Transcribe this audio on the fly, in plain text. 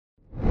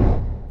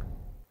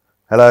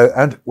Hello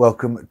and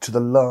welcome to the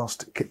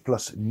last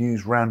KitPlus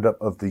news roundup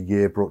of the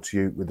year, brought to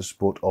you with the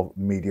support of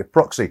Media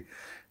Proxy.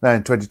 Now,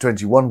 in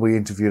 2021, we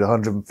interviewed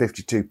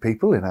 152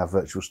 people in our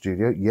virtual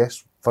studio.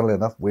 Yes, funnily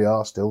enough, we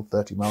are still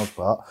 30 miles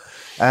apart,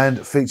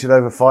 and featured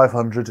over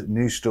 500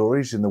 news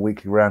stories in the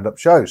weekly roundup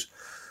shows.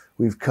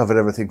 We've covered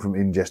everything from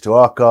ingest to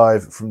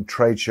archive, from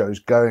trade shows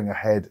going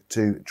ahead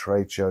to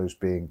trade shows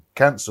being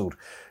cancelled.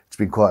 It's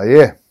been quite a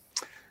year.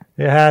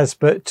 It has,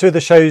 but two of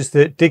the shows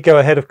that did go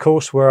ahead, of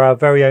course, were our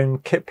very own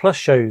KitPlus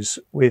shows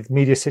with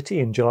Media City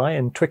in July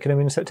and Twickenham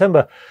in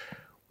September.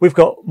 We've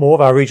got more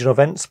of our regional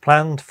events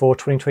planned for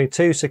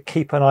 2022, so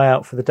keep an eye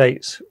out for the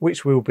dates,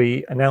 which we'll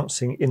be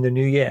announcing in the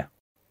new year.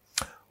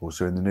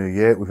 Also in the new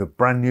year, we've a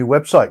brand new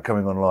website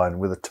coming online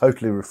with a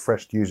totally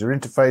refreshed user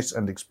interface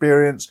and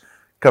experience,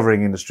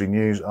 covering industry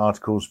news,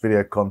 articles,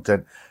 video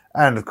content,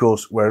 and of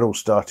course, where it all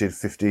started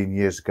 15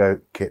 years ago,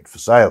 Kit for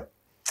Sale.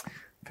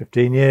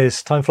 15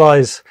 years, time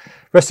flies.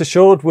 Rest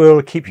assured,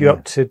 we'll keep you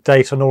up to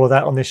date on all of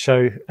that on this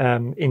show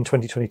in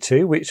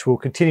 2022, which will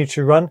continue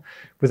to run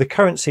with the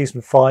current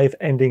season 5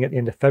 ending at the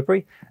end of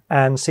February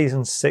and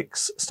season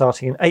 6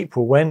 starting in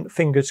April, when,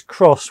 fingers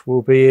crossed,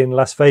 we'll be in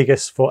Las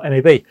Vegas for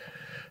NAB.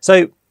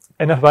 So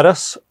enough about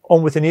us,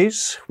 on with the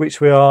news, which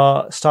we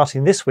are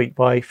starting this week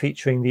by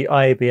featuring the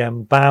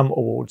IABM BAM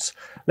Awards.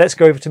 Let's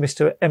go over to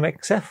Mr.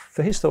 MXF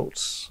for his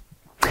thoughts.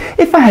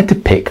 If I had to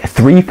pick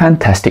 3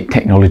 fantastic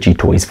technology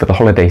toys for the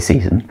holiday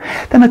season,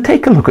 then I'd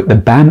take a look at the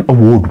BAM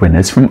Award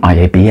winners from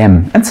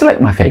IABM and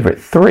select my favourite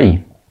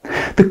 3.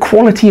 The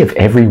quality of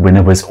every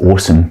winner was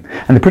awesome,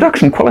 and the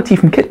production quality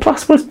from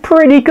KitPlus was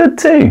pretty good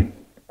too.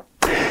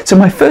 So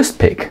my first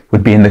pick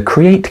would be in the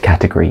Create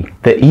category,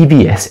 the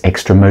EVS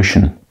Extra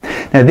Motion.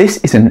 Now this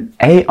is an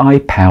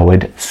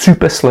AI-powered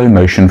super slow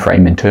motion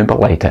frame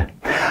interpolator.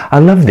 I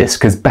love this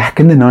because back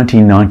in the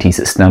 1990s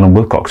at Snell &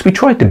 Wilcox we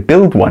tried to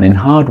build one in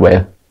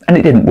hardware and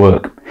it didn't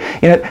work.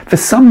 For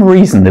some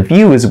reason the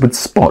viewers would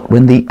spot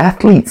when the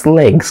athlete's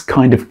legs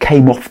kind of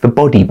came off the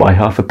body by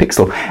half a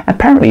pixel.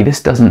 Apparently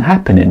this doesn't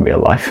happen in real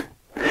life.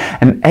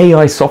 An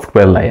AI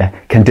software layer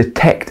can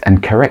detect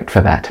and correct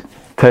for that.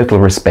 Total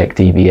respect,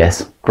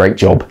 EVS. Great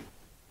job.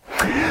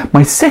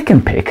 My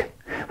second pick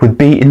would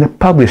be in the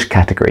Publish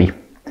category.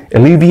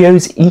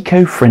 Illuvio's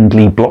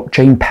eco-friendly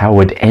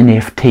blockchain-powered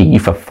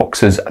NFT for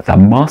Fox's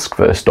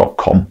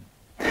TheMaskverse.com.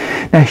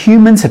 Now,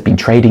 humans have been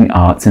trading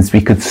art since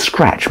we could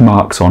scratch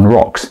marks on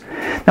rocks.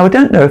 Now, I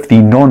don't know if the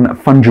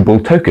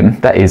non-fungible token,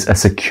 that is a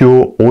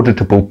secure,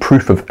 auditable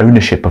proof of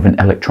ownership of an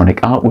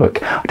electronic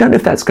artwork, I don't know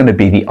if that's going to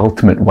be the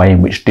ultimate way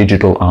in which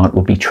digital art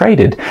will be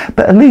traded,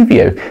 but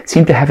Illuvio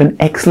seemed to have an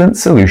excellent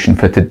solution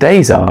for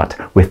today's art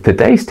with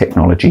today's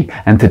technology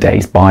and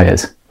today's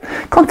buyers.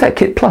 Contact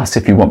KitPlus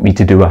if you want me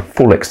to do a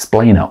full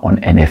explainer on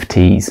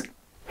NFTs.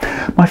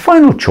 My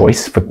final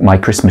choice for my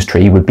Christmas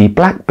tree would be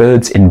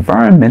Blackbird's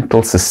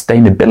Environmental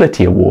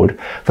Sustainability Award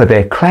for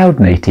their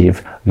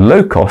cloud-native,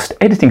 low-cost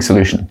editing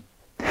solution.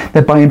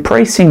 Now, by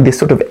embracing this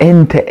sort of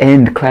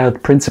end-to-end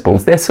cloud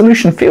principles, their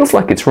solution feels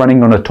like it's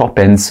running on a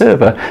top-end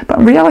server, but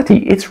in reality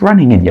it's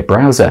running in your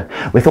browser,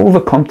 with all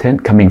the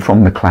content coming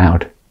from the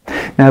cloud.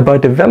 Now, by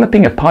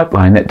developing a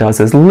pipeline that does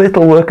as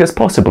little work as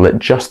possible at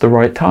just the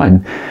right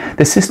time,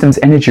 the system's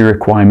energy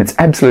requirements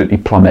absolutely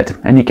plummet,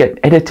 and you get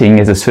editing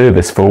as a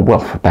service for,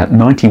 well, about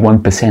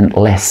 91%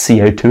 less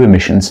CO2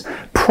 emissions.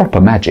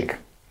 Proper magic.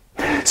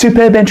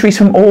 Superb entries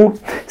from all.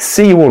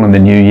 See you all in the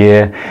new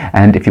year,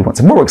 and if you want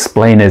some more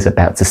explainers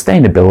about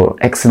sustainable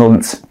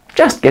excellence,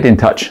 just get in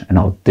touch and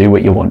I'll do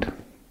what you want.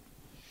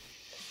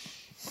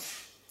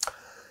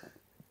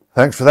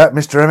 Thanks for that,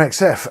 Mr.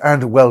 MXF,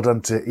 and well done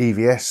to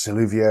EVS,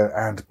 Illuvio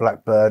and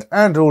Blackbird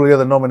and all the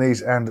other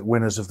nominees and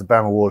winners of the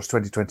BAM Awards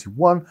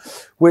 2021,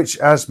 which,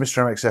 as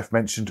Mr. MXF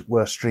mentioned,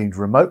 were streamed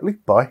remotely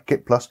by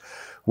KitPlus,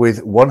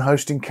 with one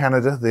host in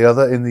Canada, the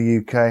other in the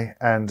UK,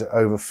 and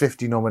over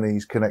 50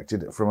 nominees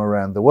connected from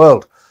around the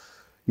world.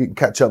 You can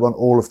catch up on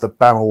all of the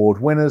BAM Award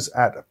winners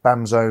at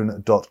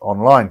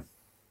bamzone.online.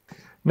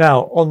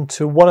 Now, on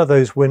to one of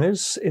those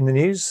winners in the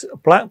news.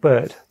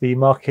 Blackbird, the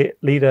market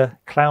leader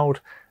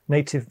cloud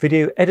native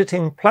video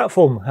editing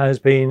platform, has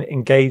been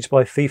engaged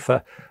by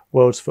FIFA,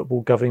 world's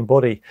football governing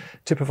body,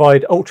 to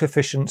provide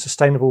ultra-efficient,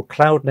 sustainable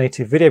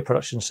cloud-native video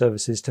production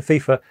services to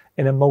FIFA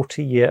in a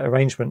multi-year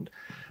arrangement.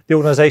 The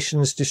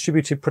organisation's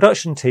distributed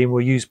production team will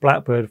use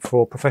Blackbird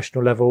for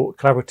professional-level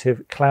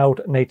collaborative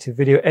cloud-native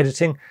video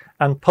editing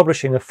and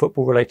publishing of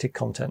football-related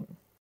content.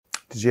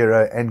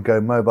 DeGiro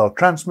Ngo mobile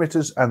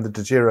transmitters and the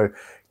DeGiro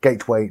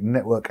Gateway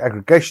Network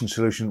Aggregation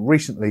Solution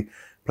recently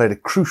played a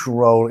crucial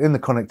role in the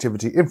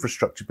connectivity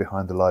infrastructure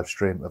behind the live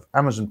stream of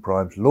Amazon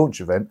Prime's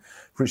launch event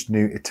for its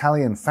new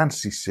Italian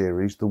fantasy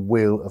series, The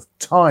Wheel of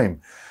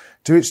Time,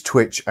 to its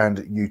Twitch and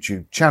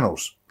YouTube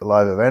channels. The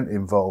live event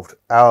involved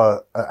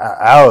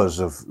hours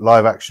of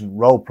live-action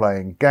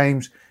role-playing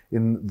games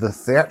in the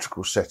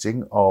theatrical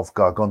setting of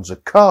Gargonza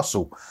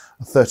Castle,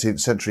 a 13th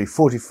century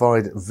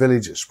fortified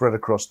village spread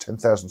across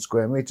 10,000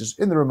 square metres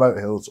in the remote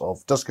hills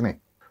of Tuscany.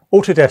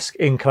 Autodesk,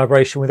 in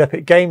collaboration with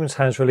Epic Games,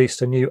 has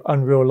released a new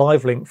Unreal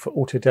Live link for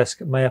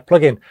Autodesk Maya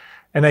plugin.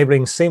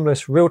 enabling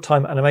seamless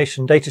real-time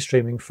animation data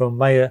streaming from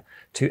Maya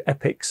to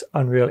Epic's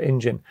Unreal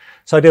Engine.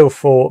 It's ideal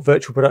for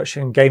virtual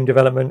production, game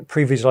development,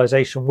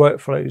 pre-visualization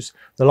workflows.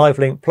 The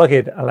LiveLink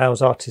plugin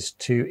allows artists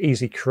to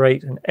easily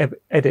create and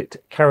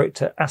edit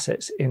character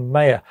assets in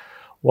Maya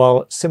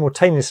while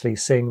simultaneously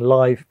seeing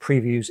live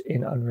previews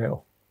in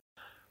Unreal.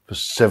 For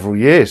several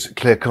years,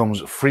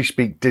 Clearcom's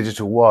FreeSpeak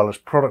digital wireless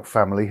product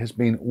family has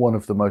been one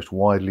of the most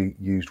widely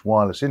used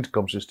wireless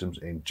intercom systems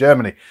in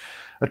Germany,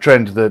 a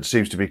trend that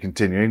seems to be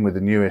continuing with the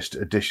newest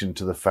addition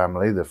to the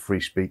family, the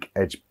FreeSpeak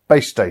Edge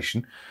base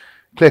station.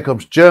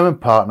 Clearcom's German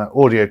partner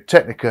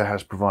Audio-Technica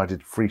has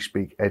provided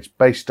FreeSpeak Edge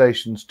base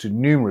stations to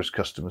numerous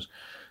customers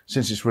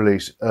since its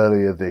release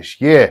earlier this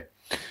year.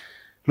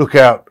 Look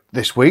out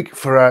this week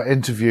for our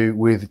interview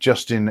with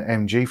Justin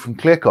MG from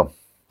Clearcom.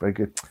 Very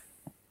good.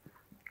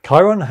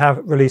 Chiron have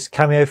released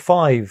Cameo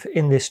 5.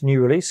 In this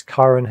new release,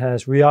 Chiron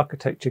has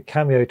re-architectured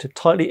Cameo to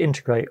tightly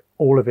integrate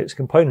all of its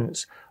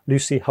components,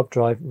 Lucy hub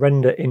drive,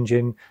 render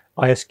engine,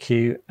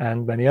 ISQ,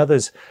 and many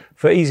others,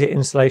 for easier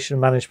installation,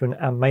 management,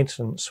 and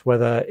maintenance,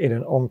 whether in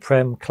an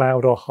on-prem,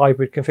 cloud, or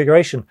hybrid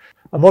configuration.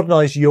 A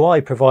modernized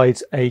UI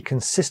provides a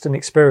consistent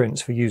experience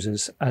for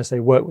users as they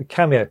work with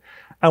Cameo,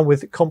 and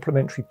with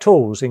complementary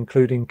tools,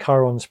 including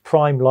Chiron's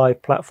Prime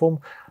Live platform,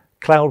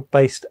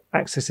 cloud-based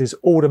accesses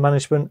order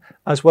management,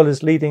 as well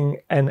as leading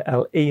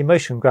NLE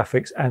motion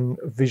graphics and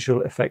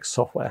visual effects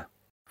software.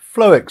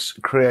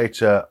 Flowix,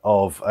 creator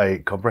of a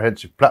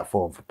comprehensive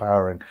platform for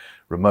powering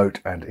remote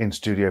and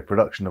in-studio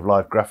production of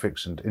live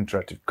graphics and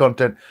interactive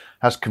content,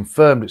 has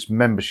confirmed its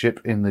membership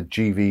in the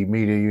GV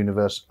Media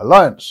Universe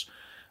Alliance.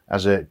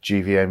 As a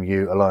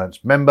GVMU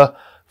Alliance member,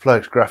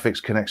 Flowix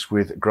Graphics connects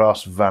with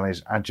Grass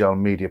Valley's Agile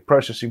Media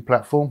Processing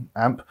Platform,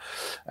 AMP,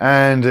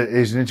 and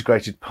is an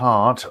integrated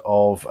part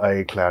of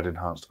a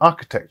cloud-enhanced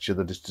architecture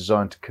that is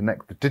designed to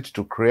connect the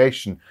digital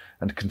creation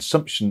and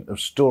consumption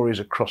of stories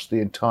across the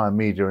entire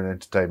media and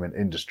entertainment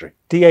industry.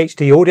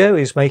 DHD Audio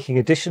is making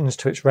additions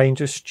to its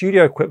range of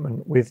studio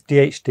equipment with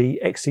DHD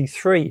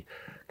XE3,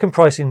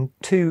 comprising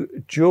two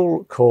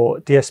dual-core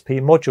DSP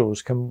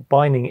modules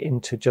combining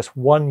into just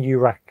one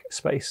URAC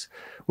space,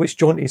 which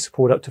jointly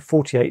support up to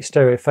 48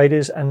 stereo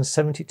faders and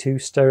 72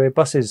 stereo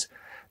buses.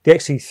 The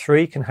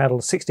XE3 can handle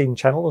 16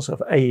 channels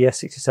of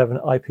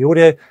AES67 IP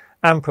audio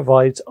and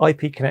provides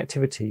IP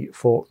connectivity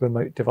for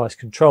remote device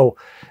control.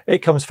 It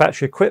comes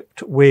factory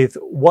equipped with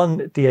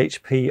one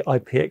DHP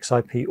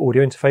IPX/IP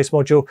audio interface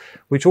module,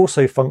 which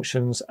also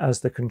functions as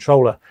the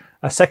controller.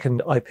 A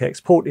second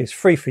IPX port is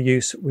free for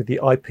use with the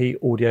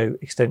IP audio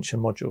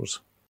extension modules.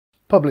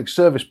 Public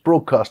service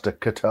broadcaster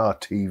Qatar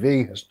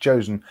TV has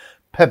chosen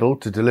Pebble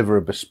to deliver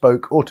a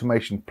bespoke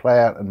automation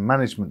playout and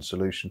management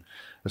solution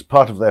as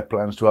part of their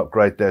plans to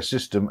upgrade their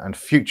system and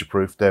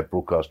future-proof their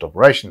broadcast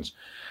operations.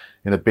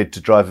 In a bid to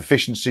drive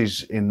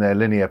efficiencies in their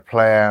linear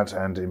playout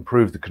and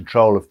improve the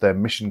control of their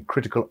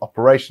mission-critical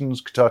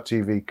operations, Qatar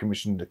TV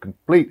commissioned a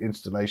complete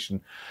installation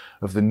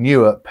of the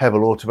newer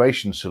Pebble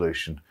automation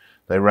solution.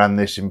 They ran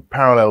this in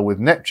parallel with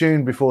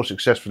Neptune before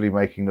successfully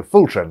making the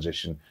full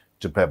transition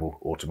to Pebble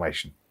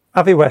automation.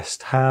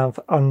 Aviwest have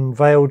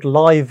unveiled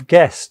Live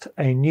Guest,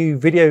 a new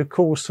video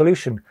call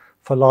solution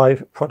for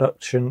live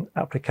production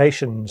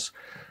applications.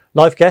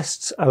 Live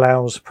Guests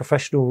allows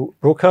professional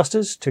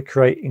broadcasters to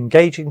create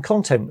engaging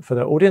content for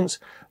their audience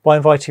by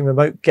inviting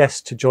remote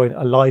guests to join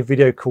a live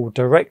video call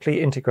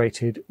directly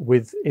integrated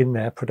within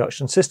their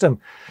production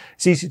system.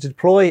 It's easy to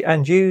deploy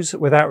and use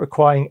without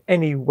requiring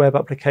any web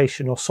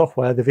application or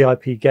software. The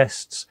VIP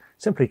guests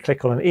simply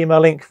click on an email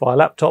link via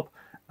laptop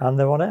and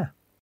they're on air.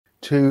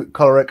 Two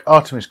Choleric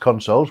Artemis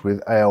consoles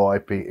with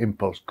AOIP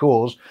impulse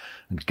cores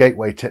and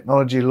gateway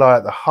technology lie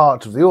at the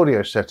heart of the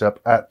audio setup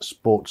at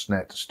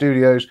Sportsnet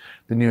Studios,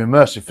 the new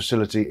immersive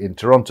facility in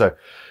Toronto.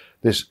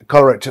 This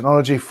Choleric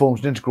technology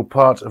forms an integral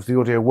part of the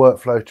audio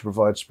workflow to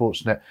provide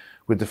Sportsnet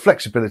with the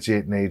flexibility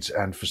it needs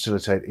and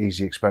facilitate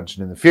easy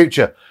expansion in the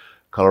future.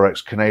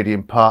 Choleric's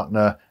Canadian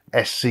partner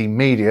SC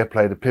Media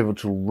played a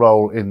pivotal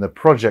role in the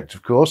project,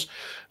 of course.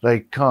 They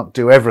can't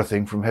do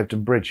everything from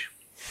Hebden Bridge.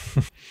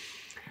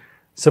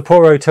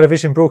 Sapporo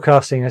Television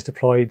Broadcasting has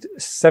deployed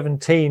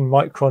 17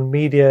 Micron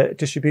Media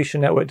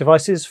Distribution Network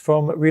devices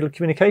from Real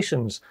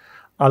Communications,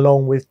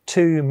 along with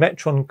two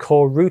Metron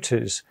Core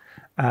routers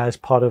as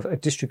part of a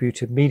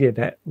distributed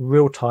MediaNet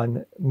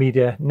real-time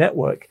media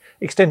network,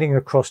 extending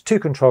across two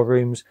control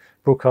rooms,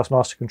 broadcast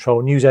master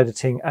control, news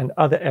editing, and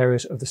other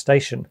areas of the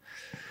station.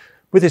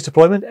 With this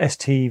deployment,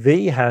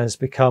 STV has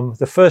become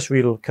the first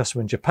Real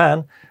customer in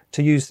Japan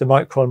to use the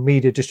Micron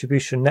Media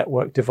Distribution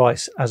Network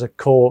device as a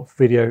core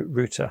video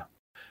router.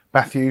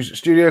 Matthews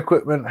Studio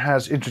Equipment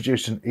has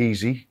introduced an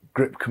easy,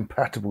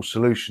 grip-compatible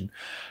solution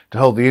to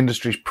hold the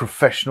industry's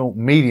professional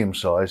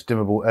medium-sized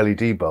dimmable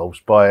LED bulbs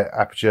by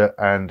Aperture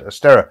and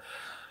Astera.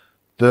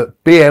 The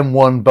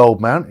BM1 bulb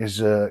mount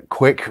is a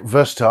quick,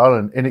 versatile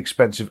and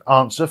inexpensive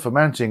answer for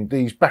mounting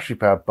these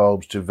battery-powered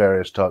bulbs to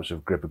various types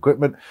of grip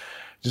equipment.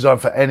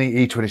 Designed for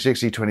any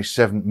E26,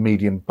 E27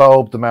 medium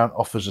bulb, the mount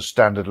offers a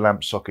standard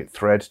lamp socket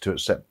thread to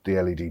accept the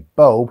LED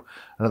bulb,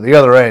 and at the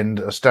other end,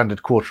 a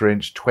standard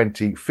 1/4"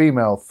 20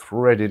 female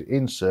threaded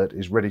insert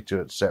is ready to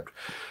accept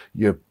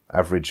your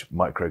average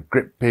micro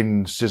grip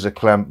pin, scissor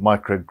clamp,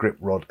 micro grip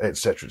rod,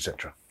 etc.,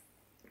 etc.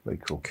 Very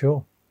cool.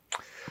 Cool.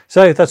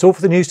 So that's all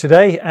for the news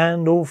today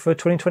and all for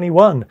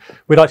 2021.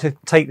 We'd like to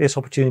take this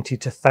opportunity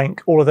to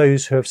thank all of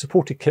those who have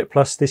supported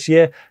KitPlus this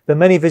year, the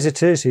many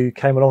visitors who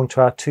came along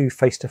to our 2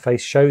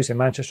 face-to-face shows in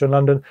Manchester and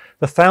London,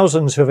 the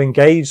thousands who have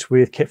engaged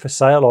with Kit for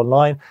Sale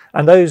online,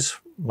 and those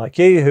like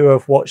you who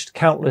have watched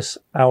countless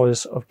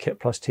hours of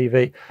KitPlus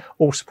TV,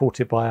 all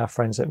supported by our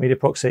friends at Media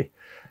Proxy.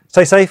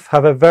 Stay safe,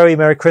 have a very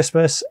Merry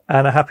Christmas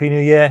and a Happy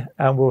New Year,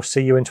 and we'll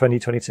see you in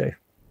 2022.